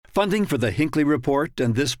Funding for the Hinckley Report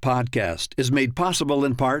and this podcast is made possible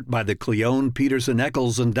in part by the Cleone Peterson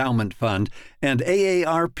Eccles Endowment Fund and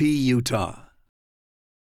AARP Utah.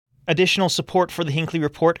 Additional support for the Hinckley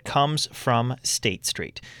Report comes from State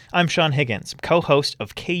Street. I'm Sean Higgins, co-host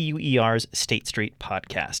of KUER's State Street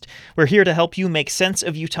podcast. We're here to help you make sense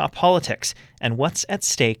of Utah politics and what's at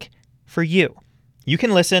stake for you. You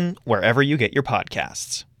can listen wherever you get your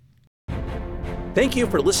podcasts. Thank you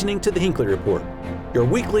for listening to the Hinckley Report, your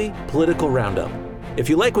weekly political roundup. If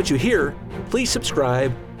you like what you hear, please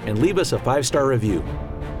subscribe and leave us a 5-star review.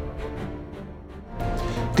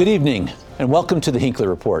 Good evening, and welcome to the Hinckley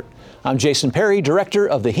Report. I'm Jason Perry, director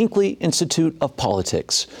of the Hinckley Institute of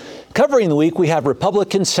Politics. Covering the week, we have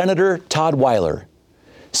Republican Senator Todd Weiler,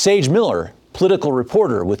 Sage Miller, political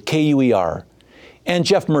reporter with KUER, and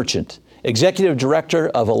Jeff Merchant, Executive Director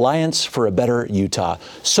of Alliance for a Better Utah.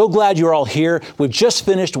 So glad you're all here. We've just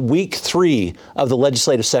finished week 3 of the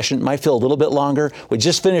legislative session. It might feel a little bit longer. We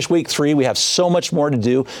just finished week 3. We have so much more to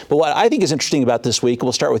do. But what I think is interesting about this week,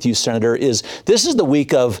 we'll start with you, Senator, is this is the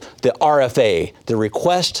week of the RFA, the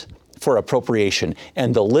request for appropriation,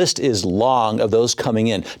 and the list is long of those coming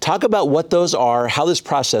in. Talk about what those are, how this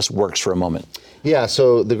process works for a moment. Yeah,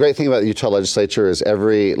 so the great thing about the Utah legislature is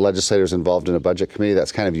every legislator is involved in a budget committee.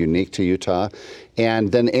 That's kind of unique to Utah.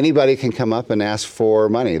 And then anybody can come up and ask for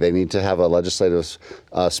money. They need to have a legislative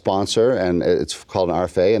sponsor, and it's called an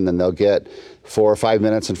RFA, and then they'll get 4 or 5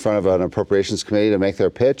 minutes in front of an appropriations committee to make their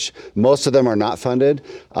pitch. Most of them are not funded.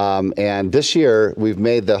 And this year, we've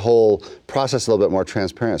made the whole process a little bit more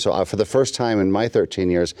transparent. So for the first time in my 13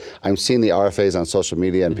 years, I'm seeing the RFAs on social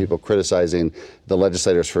media and people criticizing the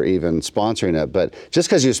legislators for even sponsoring it. But just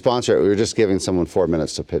because you sponsor it, we're just giving someone 4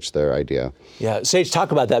 minutes to pitch their idea. Yeah, Sage,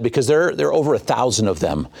 talk about that, because there are over 1,000 of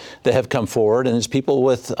them that have come forward, and there's people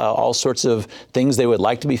with all sorts of things they would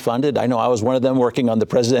like to be funded. I know I was one of them working on the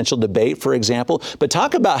presidential debate, for example. But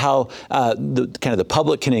talk about how the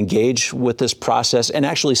public can engage with this process and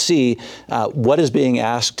actually see what is being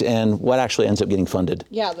asked and what actually ends up getting funded.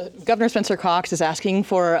 Yeah, Governor Spencer Cox is asking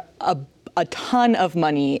for a ton of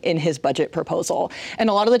money in his budget proposal. And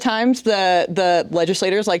a lot of the times the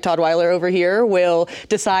legislators like Todd Weiler over here will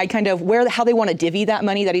decide kind of how they want to divvy that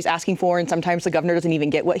money that he's asking for. And sometimes the governor doesn't even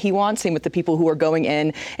get what he wants. Same with the people who are going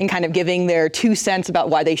in and kind of giving their 2 cents about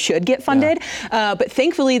why they should get funded. Yeah. But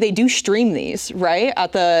thankfully they do stream these, right?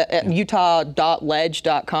 At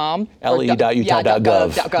utah.ledge.com.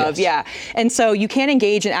 le.utah.gov. Yes. Yeah. And so you can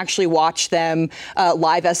engage and actually watch them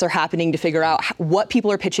live as they're happening to figure out what people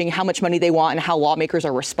are pitching, how much money they want, and how lawmakers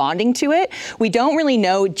are responding to it. We don't really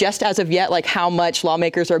know just as of yet like how much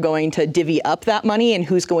lawmakers are going to divvy up that money and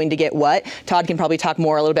who's going to get what. Todd can probably talk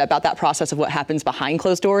more a little bit about that process of what happens behind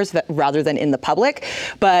closed doors rather than in the public.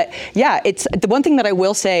 But yeah, it's the one thing that I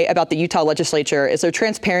will say about the Utah legislature is their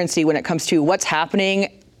transparency when it comes to what's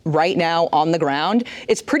happening right now on the ground.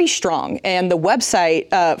 It's pretty strong. And the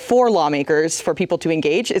website for lawmakers, for people to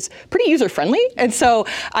engage, is pretty user-friendly. And so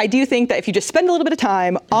I do think that if you just spend a little bit of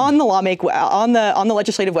time on the on the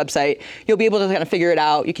legislative website, you'll be able to kind of figure it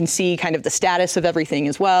out. You can see kind of the status of everything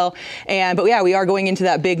as well. But yeah, we are going into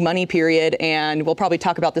that big money period, and we'll probably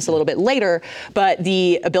talk about this a little bit later, but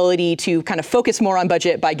the ability to kind of focus more on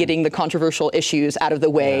budget by getting the controversial issues out of the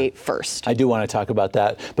way first. I do want to talk about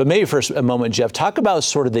that. But maybe for a moment, Jeff, talk about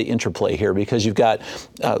sort of the interplay here, because you've got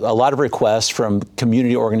a lot of requests from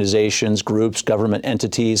community organizations, groups, government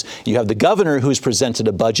entities. You have the governor who's presented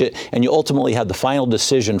a budget, and you ultimately have the final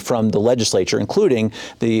decision from the legislature, including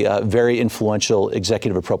the very influential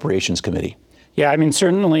Executive Appropriations Committee. Yeah, I mean,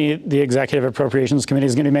 certainly the Executive Appropriations Committee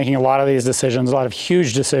is going to be making a lot of these decisions, a lot of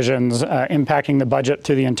huge decisions impacting the budget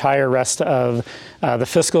through the entire rest of the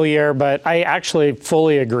fiscal year. But I actually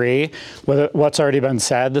fully agree with what's already been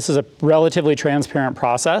said. This is a relatively transparent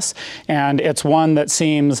process, and it's one that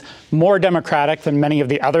seems more democratic than many of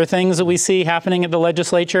the other things that we see happening at the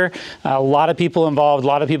legislature. A lot of people involved, a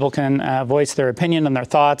lot of people can voice their opinion and their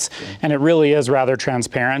thoughts, and it really is rather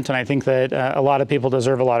transparent. And I think that a lot of people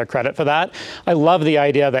deserve a lot of credit for that. I love the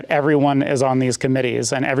idea that everyone is on these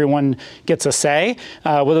committees and everyone gets a say,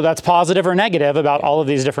 whether that's positive or negative, about all of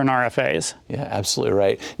these different RFAs. Yeah, absolutely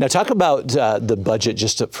right. Now talk about the budget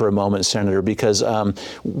just for a moment, Senator, because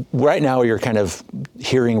right now you're kind of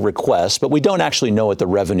hearing requests, but we don't actually know what the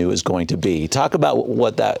revenue is going to be. Talk about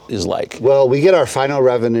what that is like. Well, we get our final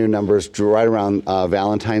revenue numbers right around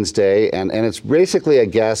Valentine's Day, and it's basically a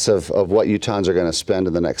guess of what Utahns are going to spend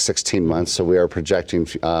in the next 16 months. So we are projecting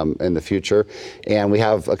in the future. And we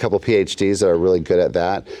have a couple PhDs that are really good at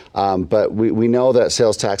that. But we know that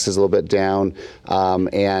sales tax is a little bit down,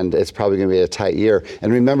 and it's probably going to be a tight year.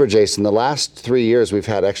 And remember, Jason, the last 3 years we've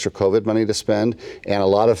had extra COVID money to spend, and a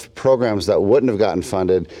lot of programs that wouldn't have gotten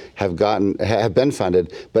funded have been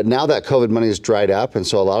funded. But now that COVID money is dried up, and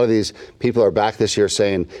so a lot of these people are back this year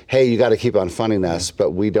saying, hey, you got to keep on funding us,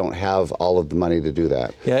 but we don't have all of the money to do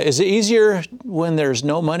that. Yeah, is it easier when there's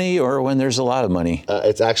no money or when there's a lot of money?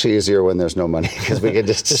 It's actually easier when there's no money, because we can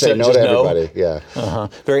just say no to everybody. Yeah.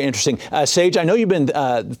 Very interesting. Sage, I know you've been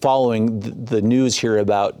following the news here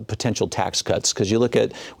about potential tax cuts, because you look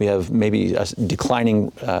at, we have maybe a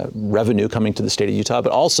declining revenue coming to the state of Utah,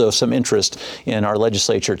 but also some interest in our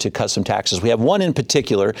legislature to cut some taxes. We have one in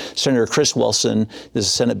particular, Senator Chris Wilson, this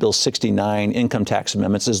is Senate Bill 69, income tax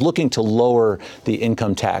amendments, is looking to lower the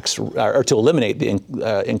income tax, or to eliminate the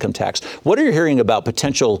income tax. What are you hearing about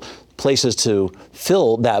potential places to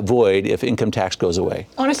fill that void if income tax goes away?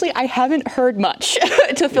 Honestly, I haven't heard much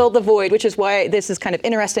to fill the void, which is why this is kind of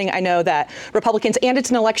interesting. I know that Republicans, and it's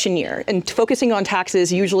an election year, and focusing on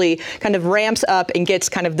taxes usually kind of ramps up and gets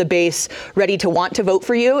kind of the base ready to want to vote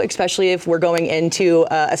for you, especially if we're going into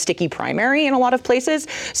a sticky primary in a lot of places.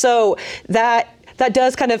 So that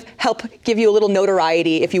does kind of help give you a little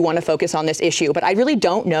notoriety if you want to focus on this issue. But I really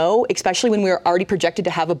don't know, especially when we're already projected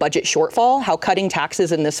to have a budget shortfall, how cutting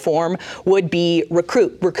taxes in this form would be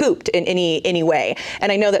recouped in any way.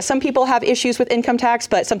 And I know that some people have issues with income tax,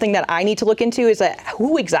 but something that I need to look into is that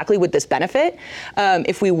who exactly would this benefit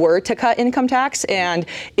if we were to cut income tax? And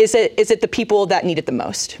is it the people that need it the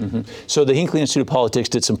most? So the Hinckley Institute of Politics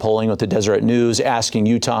did some polling with the Deseret News, asking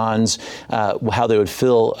Utahns how they would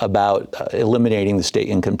feel about eliminating the state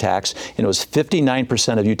income tax, and it was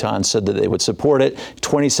 59% of Utahns said that they would support it,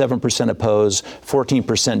 27% oppose,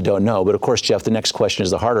 14% don't know. But of course, Jeff, the next question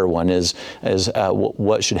is the harder one: is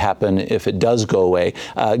what should happen if it does go away?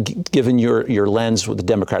 Given your lens with the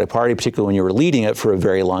Democratic Party, particularly when you were leading it for a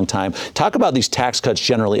very long time, talk about these tax cuts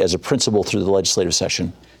generally as a principle through the legislative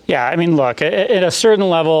session. Yeah, I mean, look, at a certain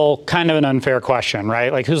level, kind of an unfair question,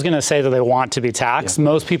 right? Like, who's going to say that they want to be taxed? Yeah.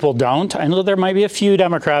 Most people don't. I know there might be a few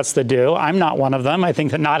Democrats that do. I'm not one of them. I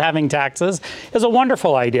think that not having taxes is a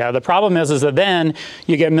wonderful idea. The problem is that then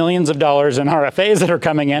you get millions of dollars in RFAs that are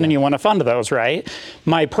coming in, and you want to fund those, right?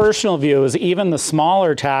 My personal view is even the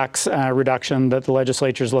smaller tax reduction that the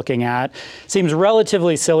legislature is looking at seems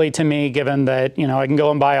relatively silly to me, given that, I can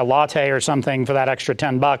go and buy a latte or something for that extra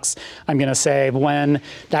 $10 I'm going to save, when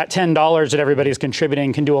that $10 that everybody's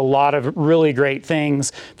contributing can do a lot of really great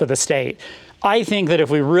things for the state. I think that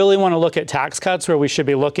if we really want to look at tax cuts, where we should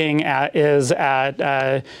be looking at is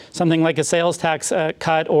at something like a sales tax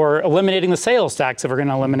cut, or eliminating the sales tax if we're going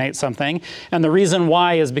to eliminate something. And the reason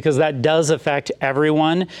why is because that does affect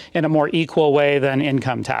everyone in a more equal way than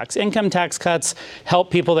income tax. Income tax cuts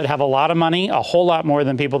help people that have a lot of money a whole lot more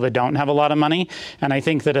than people that don't have a lot of money. And I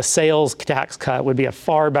think that a sales tax cut would be a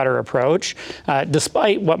far better approach,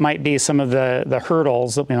 despite what might be some of the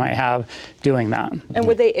hurdles that we might have doing that. And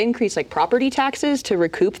would they increase like property taxes to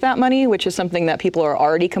recoup that money, which is something that people are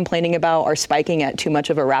already complaining about, are spiking at too much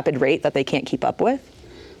of a rapid rate that they can't keep up with?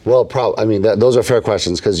 Well, those are fair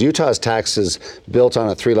questions, because Utah's tax is built on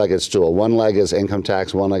a three-legged stool. One leg is income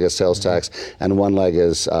tax, one leg is sales tax, and one leg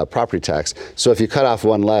is property tax. So if you cut off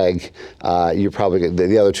one leg, you probably get,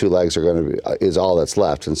 the other two legs are going to be, is all that's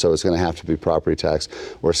left, and so it's going to have to be property tax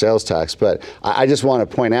or sales tax. But I just want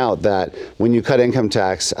to point out that when you cut income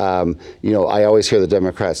tax, I always hear the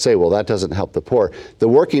Democrats say, well, that doesn't help the poor. The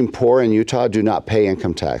working poor in Utah do not pay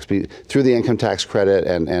income tax. Through the income tax credit,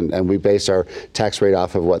 and we base our tax rate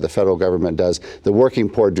off of what the federal government does, the working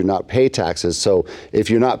poor do not pay taxes. So if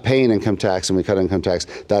you're not paying income tax and we cut income tax,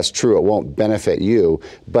 that's true. It won't benefit you.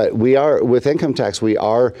 But with income tax, we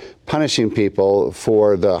are punishing people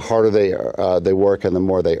for the harder they work and the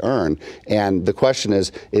more they earn. And the question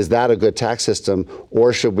is that a good tax system,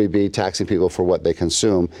 or should we be taxing people for what they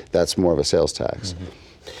consume? That's more of a sales tax. Mm-hmm.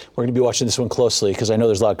 We're going to be watching this one closely, because I know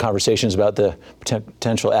there's a lot of conversations about the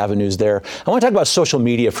potential avenues there. I want to talk about social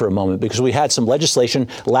media for a moment, because we had some legislation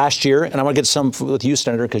last year, and I want to get some with you,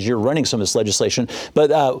 Senator, because you're running some of this legislation. But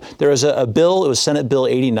there was a bill, it was Senate Bill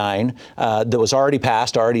 89, that was already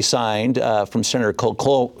passed, already signed, from Senator Kurt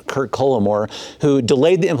Collimore, who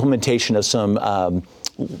delayed the implementation of some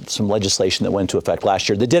some legislation that went into effect last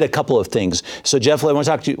year that did a couple of things. So Jeff, I want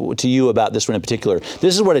to talk to you about this one in particular.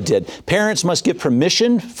 This is what it did. Parents must give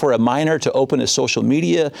permission for a minor to open a social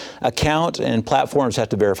media account, and platforms have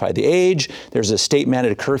to verify the age. There's a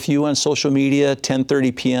state-mandated curfew on social media,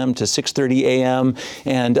 10:30 p.m. to 6:30 a.m.,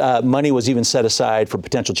 and money was even set aside for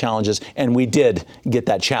potential challenges, and we did get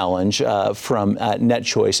that challenge from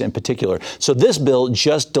NetChoice in particular. So this bill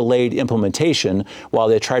just delayed implementation while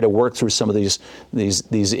they try to work through some of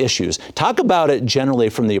these issues. Talk about it generally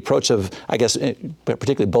from the approach of, I guess,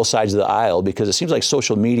 particularly both sides of the aisle, because it seems like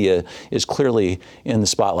social media is clearly in the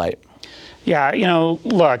spotlight. Yeah,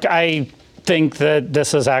 look, I think that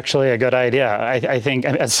this is actually a good idea. I think,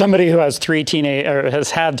 as somebody who has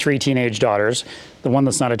has had three teenage daughters, the one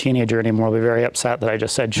that's not a teenager anymore will be very upset that I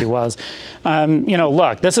just said she was.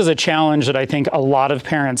 Look, this is a challenge that I think a lot of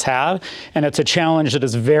parents have, and it's a challenge that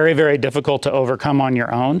is very, very difficult to overcome on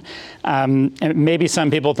your own. And maybe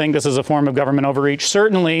some people think this is a form of government overreach.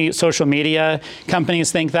 Certainly, social media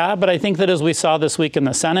companies think that, but I think that as we saw this week in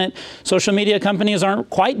the Senate, social media companies aren't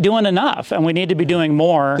quite doing enough, and we need to be doing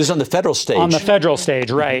more. This is on the federal stage. On the federal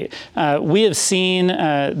stage, right. We have seen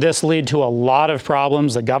this lead to a lot of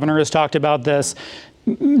problems. The governor has talked about this.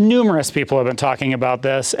 Numerous people have been talking about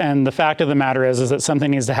this, and the fact of the matter is that something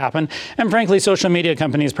needs to happen. And frankly, social media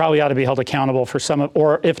companies probably ought to be held accountable for some of,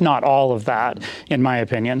 or if not all of that, in my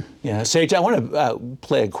opinion. Yeah, Sage, I want to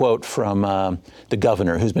play a quote from the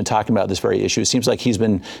governor, who's been talking about this very issue. It seems like he's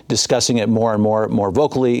been discussing it more and more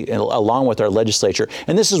vocally, and along with our legislature.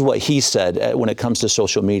 And this is what he said when it comes to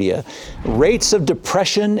social media. Rates of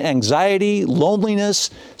depression, anxiety, loneliness,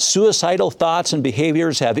 suicidal thoughts and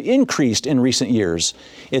behaviors have increased in recent years.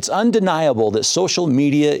 It's undeniable that social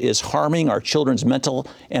media is harming our children's mental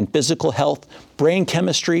and physical health, brain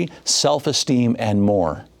chemistry, self-esteem, and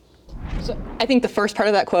more. So I think the first part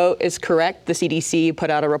of that quote is correct. The CDC put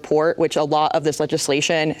out a report, which a lot of this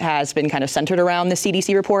legislation has been kind of centered around the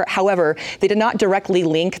CDC report. However, they did not directly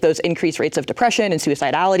link those increased rates of depression and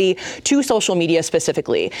suicidality to social media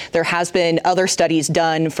specifically. There has been other studies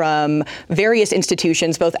done from various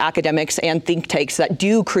institutions, both academics and think tanks, that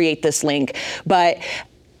do create this link. But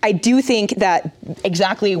I do think that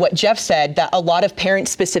exactly what Jeff said, that a lot of parents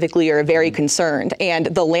specifically are very concerned, and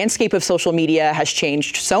the landscape of social media has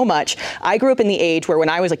changed so much. I grew up in the age where when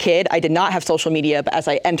I was a kid, I did not have social media, but as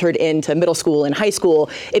I entered into middle school and high school,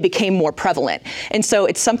 it became more prevalent. And so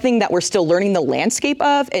it's something that we're still learning the landscape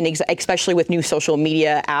of, and especially with new social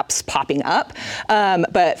media apps popping up.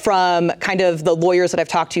 But from kind of the lawyers that I've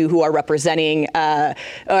talked to who are representing,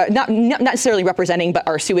 not necessarily representing, but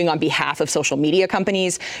are suing on behalf of social media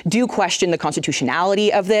companies, do question the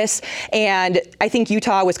constitutionality of this. And I think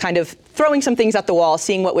Utah was kind of throwing some things at the wall,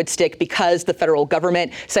 seeing what would stick, because the federal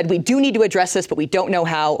government said we do need to address this, but we don't know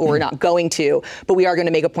how, or we're not going to, but we are going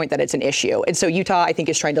to make a point that it's an issue. And so Utah, I think,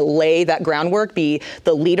 is trying to lay that groundwork, be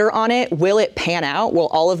the leader on it. Will it pan out? Will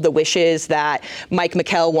all of the wishes that Mike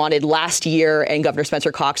McKell wanted last year and Governor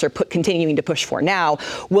Spencer Cox are continuing to push for now,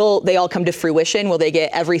 will they all come to fruition? Will they get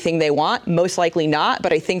everything they want? Most likely not,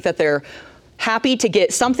 but I think that they're happy to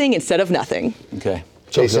get something instead of nothing. Okay.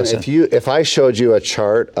 Jason, if I showed you a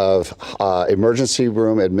chart of emergency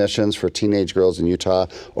room admissions for teenage girls in Utah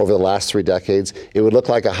over the last 3 decades, it would look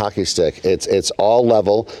like a hockey stick. It's all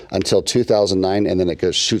level until 2009, and then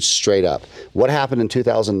it shoots straight up. What happened in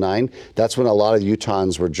 2009? That's when a lot of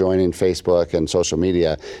Utahns were joining Facebook and social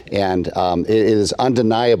media, and it is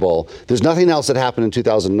undeniable. There's nothing else that happened in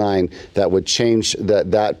 2009 that would change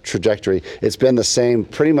that trajectory. It's been the same,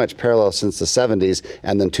 pretty much parallel since the 70s,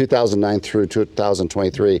 and then 2009 through 2023,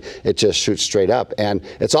 it just shoots straight up. And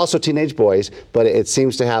it's also teenage boys, but it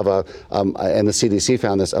seems to have and the CDC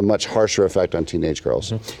found this, a much harsher effect on teenage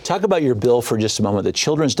girls. Talk about your bill for just a moment, the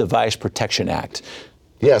Children's Device Protection Act.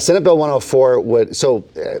 Yeah, Senate Bill 104 would, so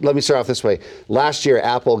let me start off this way. Last year,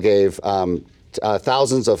 Apple gave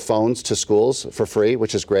thousands of phones to schools for free,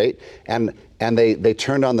 which is great. And they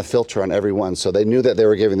turned on the filter on every one. So they knew that they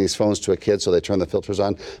were giving these phones to a kid, so they turned the filters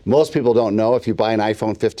on. Most people don't know, if you buy an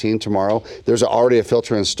iPhone 15 tomorrow, there's already a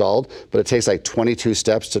filter installed, but it takes like 22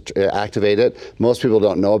 steps to activate it. Most people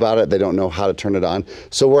don't know about it. They don't know how to turn it on.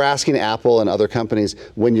 So we're asking Apple and other companies,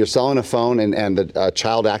 when you're selling a phone and the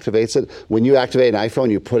child activates it, when you activate an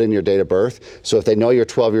iPhone, you put in your date of birth. So if they know you're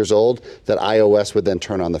 12 years old, that iOS would then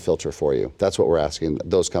turn on the filter for you. That's what we're asking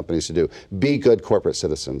those companies to do. Be good corporate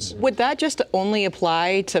citizens. Would that just only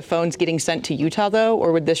apply to phones getting sent to Utah, though,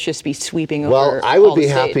 or would this just be sweeping over Well, I would all be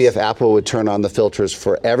the happy states? if Apple would turn on the filters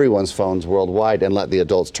for everyone's phones worldwide and let the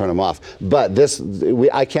adults turn them off. But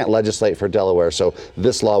I can't legislate for Delaware, so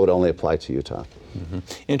this law would only apply to Utah. Mm-hmm.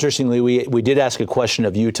 Interestingly, we did ask a question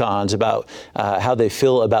of Utahns about how they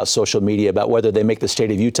feel about social media, about whether they make the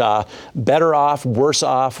state of Utah better off, worse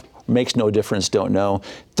off, makes no difference, don't know.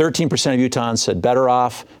 13% of Utahns said better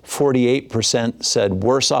off, 48% said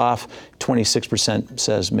worse off, 26%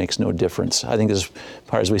 says makes no difference. I think as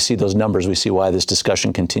far as we see those numbers, we see why this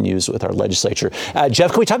discussion continues with our legislature.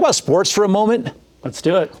 Jeff, can we talk about sports for a moment? Let's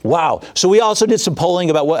do it. Wow. So we also did some polling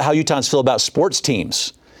about how Utahns feel about sports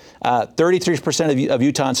teams. 33% of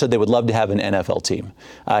Utahns said they would love to have an NFL team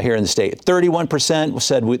here in the state. 31%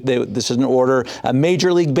 said this is an order. A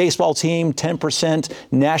Major League Baseball team, 10%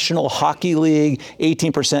 National Hockey League,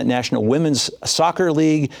 18% National Women's Soccer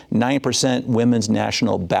League, 9% Women's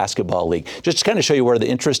National Basketball League. Just to kind of show you where the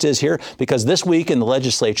interest is here, because this week in the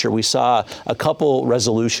legislature, we saw a couple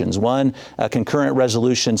resolutions. One, a concurrent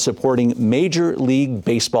resolution supporting Major League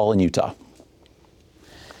Baseball in Utah.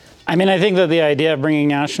 I mean, I think that the idea of bringing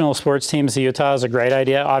national sports teams to Utah is a great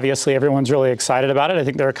idea. Obviously, everyone's really excited about it. I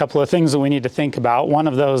think there are a couple of things that we need to think about. One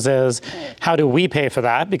of those is, how do we pay for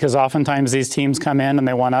that? Because oftentimes these teams come in and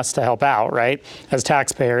they want us to help out, right, as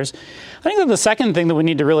taxpayers. I think that the second thing that we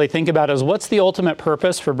need to really think about is, what's the ultimate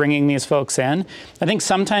purpose for bringing these folks in? I think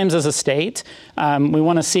sometimes as a state, we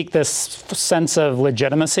want to seek this sense of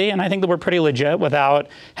legitimacy, and I think that we're pretty legit without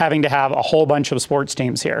having to have a whole bunch of sports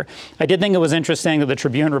teams here. I did think it was interesting that the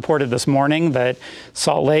Tribune reported this morning that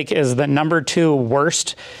Salt Lake is the #2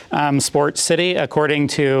 worst sports city, according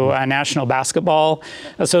to National Basketball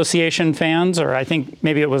Association fans, or I think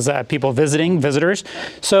maybe it was visitors.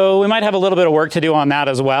 So we might have a little bit of work to do on that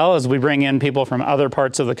as well, as we bring in people from other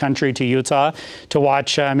parts of the country to Utah to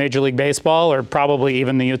watch Major League Baseball, or probably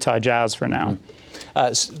even the Utah Jazz for now.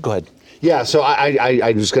 Go ahead. Yeah, so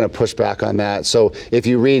I'm just going to push back on that. So if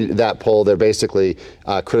you read that poll, they're basically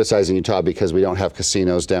criticizing Utah because we don't have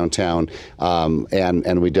casinos downtown,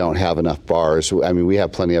 and we don't have enough bars. I mean, we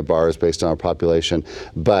have plenty of bars based on our population.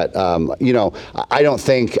 But, I don't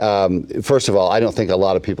think, first of all, I don't think a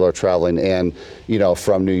lot of people are traveling in,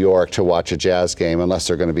 from New York to watch a Jazz game unless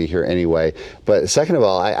they're going to be here anyway. But second of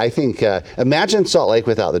all, I think, imagine Salt Lake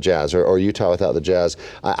without the Jazz, or Utah without the Jazz.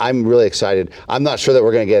 I'm really excited. I'm not sure that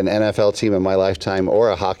we're going to get an NFL team in my lifetime or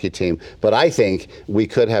a hockey team, but I think we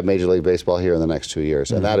could have Major League Baseball here in the next 2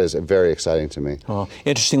 years, and that is very exciting to me. Well,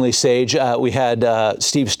 interestingly, Sage, we had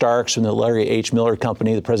Steve Starks from the Larry H. Miller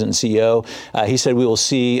Company, the president and CEO. He said we will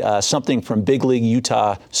see something from Big League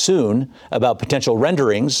Utah soon about potential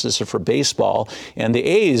renderings. This is for baseball, and the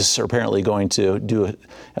A's are apparently going to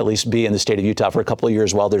at least be in the state of Utah for a couple of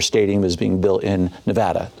years while their stadium is being built in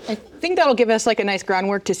Nevada. I think that'll give us a nice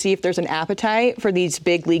groundwork to see if there's an appetite for these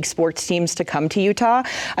big league sports teams to come to Utah.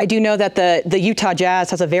 I do know that the Utah Jazz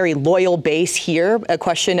has a very loyal base here. A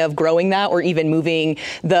question of growing that or even moving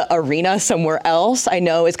the arena somewhere else, I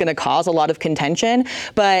know, is going to cause a lot of contention.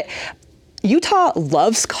 But Utah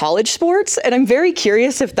loves college sports, and I'm very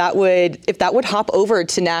curious if that would hop over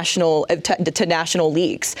to national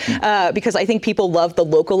leagues, because I think people love the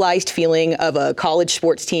localized feeling of a college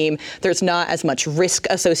sports team. There's not as much risk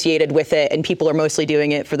associated with it, and people are mostly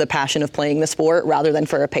doing it for the passion of playing the sport rather than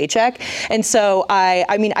for a paycheck. And so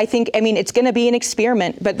I think it's going to be an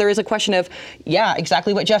experiment, but there is a question of,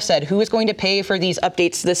 exactly what Jeff said. Who is going to pay for these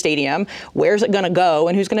updates to the stadium? Where's it going to go,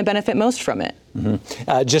 and who's going to benefit most from it?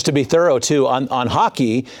 Mm-hmm. Just to be thorough, too, on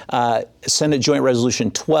hockey, Senate Joint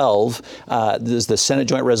Resolution 12 is the Senate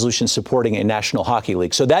Joint Resolution supporting a National Hockey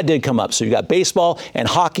League. So that did come up. So you got baseball and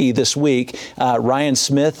hockey this week. Ryan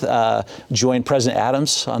Smith joined President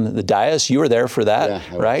Adams on the dais. You were there for that,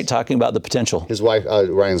 right? Talking about the potential. His wife,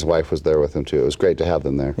 Ryan's wife, was there with him, too. It was great to have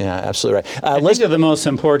them there. Yeah, absolutely right. I think that the most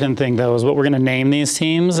important thing, though, is what we're going to name these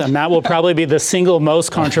teams, and that will probably be the single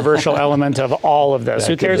most controversial element of all of this.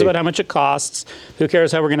 Who cares about how much it costs? Who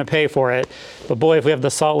cares how we're going to pay for it? But boy, if we have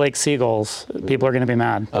the Salt Lake Seagulls, people are going to be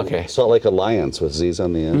mad. Okay. Salt Lake Alliance with Z's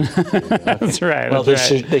on the end. That's right. Well, they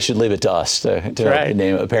should leave it to us to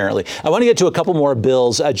name it, apparently. I want to get to a couple more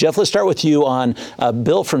bills. Jeff, let's start with you on a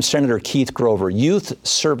bill from Senator Keith Grover, youth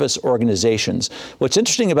service organizations. What's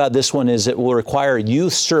interesting about this one is it will require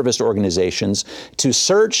youth service organizations to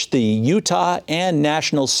search the Utah and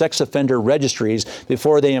national sex offender registries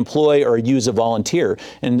before they employ or use a volunteer.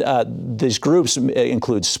 And these groups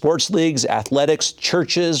include sports leagues, athletics,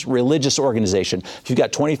 churches, religious organization. If you've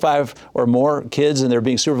got 25 or more kids and they're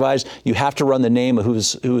being supervised, you have to run the name of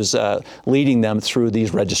who's leading them through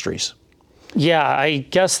these registries. Yeah, I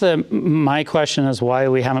guess that my question is why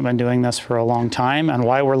we haven't been doing this for a long time and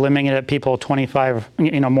why we're limiting it at people 25,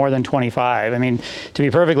 more than 25. I mean, to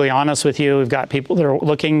be perfectly honest with you, we've got people that are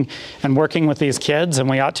looking and working with these kids, and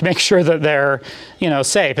we ought to make sure that they're,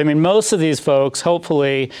 safe. I mean, most of these folks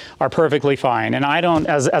hopefully are perfectly fine. And I don't,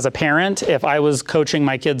 as a parent, if I was coaching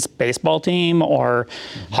my kids' baseball team or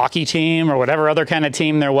hockey team or whatever other kind of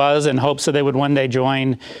team there was in hopes that they would one day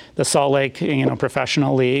join the Salt Lake,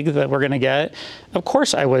 professional league that we're going to get, of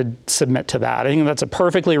course I would submit to that. I think that's a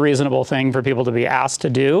perfectly reasonable thing for people to be asked to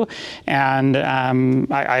do. And I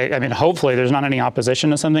mean, hopefully there's not any opposition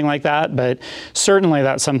to something like that, but certainly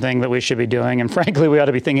that's something that we should be doing. And frankly, we ought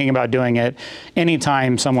to be thinking about doing it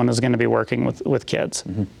anytime someone is going to be working with kids.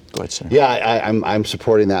 Mm-hmm. Go ahead, sir. Yeah, I'm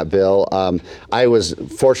supporting that bill. I was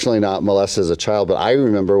fortunately not molested as a child, but I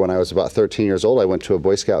remember when I was about 13 years old, I went to a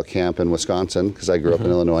Boy Scout camp in Wisconsin because I grew up in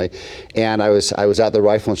Illinois, and I was at the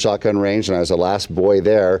rifle and shotgun range, and I was the last boy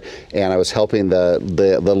there, and I was helping the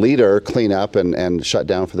leader clean up and shut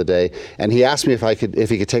down for the day. And he asked me if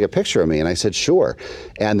he could take a picture of me, and I said sure.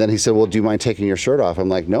 And then he said, well, do you mind taking your shirt off? I'm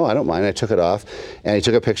like, no, I don't mind. I took it off, and he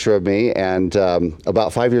took a picture of me. And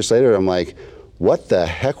about 5 years later, I'm like, what the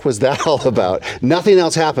heck was that all about? Nothing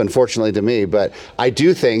else happened, fortunately, to me. But I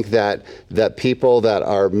do think that people that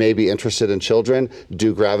are maybe interested in children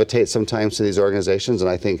do gravitate sometimes to these organizations, and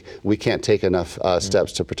I think we can't take enough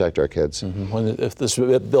steps to protect our kids. Mm-hmm. If this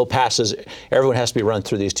bill passes, everyone has to be run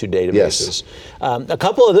through these two databases. Yes. A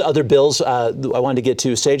couple of the other bills I wanted to get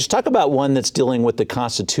to, Sage, talk about one that's dealing with the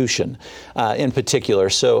Constitution in particular.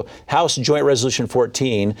 So House Joint Resolution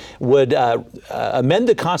 14 would amend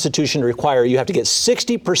the Constitution to require you have to get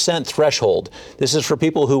 60% threshold. This is for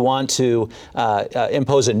people who want to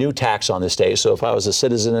impose a new tax on the state. So if I was a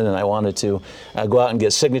citizen and I wanted to go out and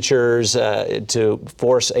get signatures to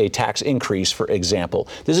force a tax increase, for example,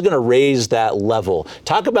 this is going to raise that level.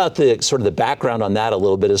 Talk about the sort of the background on that a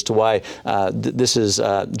little bit as to why this is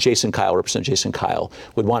Jason Kyle, Representative Jason Kyle,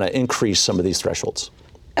 would want to increase some of these thresholds.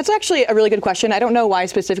 That's actually a really good question. I don't know why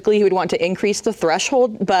specifically he would want to increase the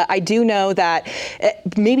threshold, but I do know that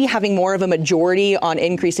maybe having more of a majority on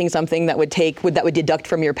increasing something that would deduct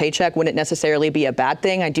from your paycheck wouldn't necessarily be a bad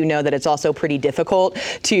thing. I do know that it's also pretty difficult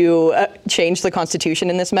to change the Constitution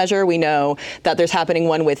in this measure. We know that there's happening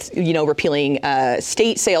one with, repealing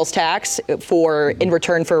state sales tax in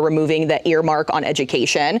return for removing the earmark on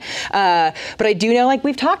education. But I do know, like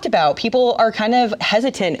we've talked about, people are kind of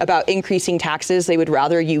hesitant about increasing taxes. They would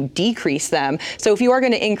rather you decrease them. So if you are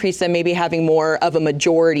going to increase them, maybe having more of a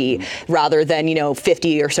majority rather than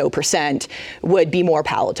 50 or so percent would be more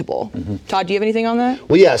palatable. Mm-hmm. Todd, do you have anything on that?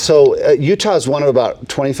 Well, yeah. So Utah is one of about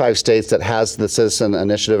 25 states that has the citizen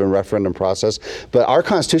initiative and referendum process. But our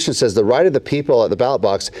Constitution says the right of the people at the ballot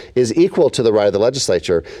box is equal to the right of the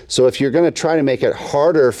legislature. So if you're going to try to make it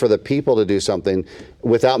harder for the people to do something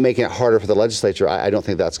without making it harder for the legislature, I don't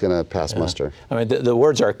think that's going to pass muster. I mean, the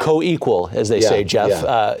words are co-equal, as they say, Jeff,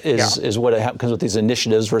 is what comes with these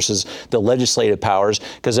initiatives versus the legislative powers.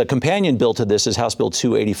 Because a companion bill to this is House Bill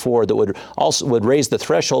 284 that would raise the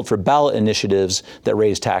threshold for ballot initiatives that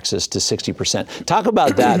raise taxes to 60%. Talk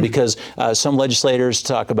about that, because some legislators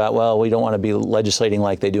talk about, well, we don't want to be legislating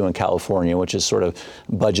like they do in California, which is sort of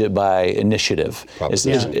budget by initiative,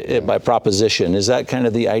 by proposition. Is that kind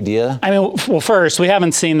of the idea? I mean, well, first, we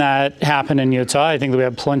haven't seen that happen in Utah. I think that we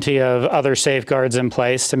have plenty of other safeguards in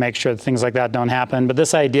place to make sure that things like that don't happen. But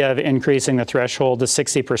this idea of increasing the threshold to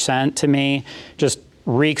 60% to me just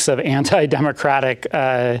reeks of anti-democratic,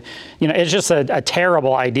 it's just a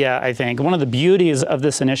terrible idea, I think. One of the beauties of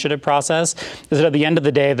this initiative process is that at the end of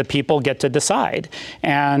the day, the people get to decide.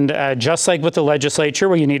 And just like with the legislature,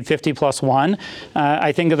 where you need 50+1,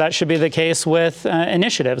 I think that should be the case with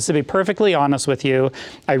initiatives. To be perfectly honest with you,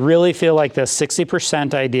 I really feel like this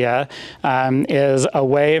 60% idea is a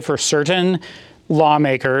way for certain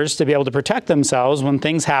lawmakers to be able to protect themselves when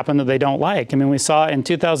things happen that they don't like. I mean, we saw in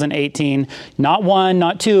 2018, not one,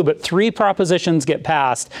 not two, but 3 propositions get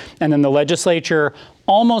passed, and then the legislature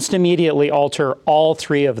almost immediately alter all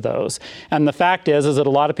 3 of those. And the fact is that a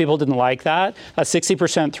lot of people didn't like that. A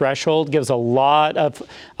 60% threshold gives a lot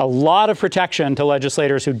of protection to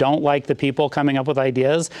legislators who don't like the people coming up with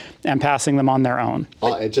ideas and passing them on their own.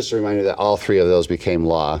 And just a reminder that all 3 of those became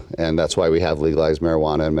law, and that's why we have legalized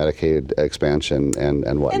marijuana and Medicaid expansion and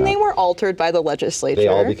whatnot. And they were altered by the legislature. They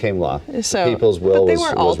all became law. So, the people's will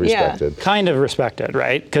was respected. Kind of respected,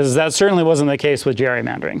 right? Because that certainly wasn't the case with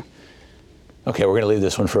gerrymandering. Okay, we're going to leave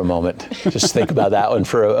this one for a moment. Just think about that one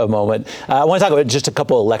for a moment. I want to talk about just a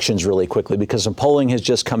couple elections really quickly because some polling has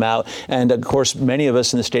just come out. And of course, many of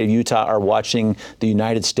us in the state of Utah are watching the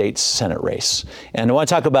United States Senate race. And I want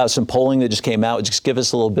to talk about some polling that just came out. Just give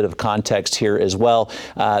us a little bit of context here as well.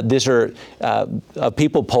 These are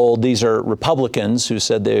people polled. These are Republicans who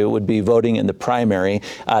said they would be voting in the primary.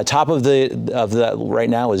 Top of that right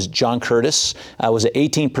now is John Curtis, was at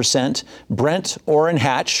 18%. Brent Orrin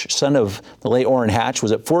Hatch, son of the late Orrin Hatch,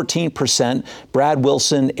 was at 14%. Brad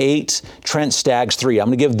Wilson, 8%. Trent Staggs, 3%. I'm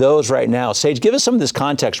going to give those right now. Sage, give us some of this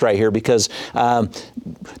context right here because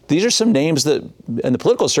these are some names that in the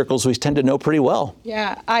political circles we tend to know pretty well.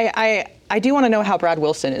 Yeah, I do want to know how Brad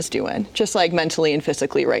Wilson is doing, just like mentally and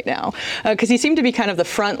physically right now, because he seemed to be kind of the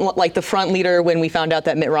front leader when we found out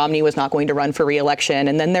that Mitt Romney was not going to run for re-election,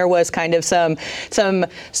 and then there was kind of some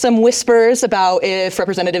whispers about if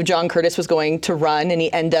Representative John Curtis was going to run, and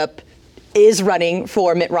he is running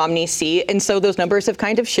for Mitt Romney's seat. And so those numbers have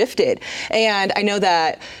kind of shifted. And I know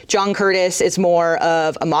that John Curtis is more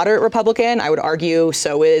of a moderate Republican. I would argue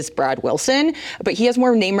so is Brad Wilson, but he has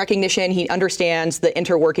more name recognition. He understands the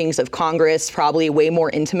interworkings of Congress probably way more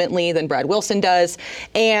intimately than Brad Wilson does.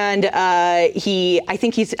 And I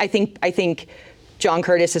think John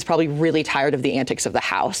Curtis is probably really tired of the antics of the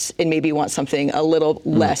House and maybe wants something a little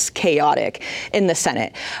less chaotic in the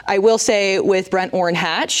Senate. I will say with Brent Orrin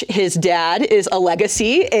Hatch, his dad is a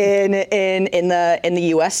legacy in the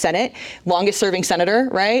U.S. Senate, longest serving senator,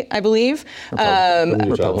 right? I believe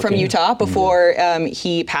from Utah before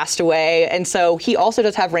he passed away, and so he also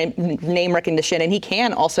does have name recognition, and he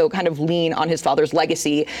can also kind of lean on his father's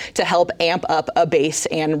legacy to help amp up a base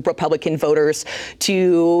and Republican voters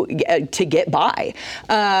to get by.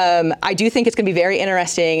 I do think it's going to be very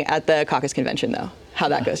interesting at the caucus convention, though, how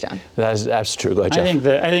that goes down. That's true. Go ahead, Jeff.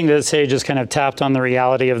 I think that Sage has kind of tapped on the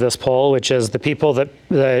reality of this poll, which is the people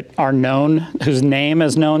that are known, whose name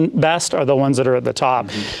is known best, are the ones that are at the top.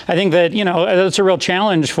 I think that, it's a real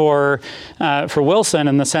challenge for Wilson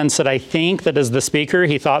in the sense that I think that as the speaker,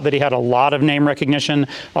 he thought that he had a lot of name recognition.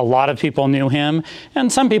 A lot of people knew him,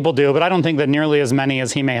 and some people do, but I don't think that nearly as many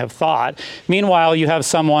as he may have thought. Meanwhile, you have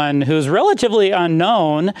someone who's relatively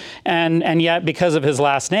unknown, and yet because of his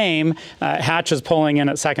last name, Hatch is polling in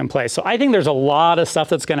at second place. So I think there's a lot of stuff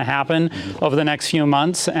that's going to happen over the next few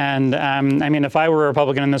months. And if I were a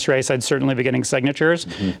Republican in this race, I'd certainly be getting signatures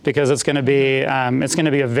because it's going to be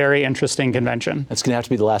a very interesting convention. That's going to have to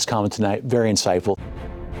be the last comment tonight. Very insightful.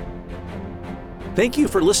 Thank you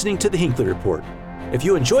for listening to the Hinckley Report. If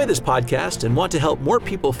you enjoy this podcast and want to help more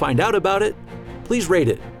people find out about it, please rate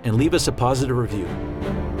it and leave us a positive review.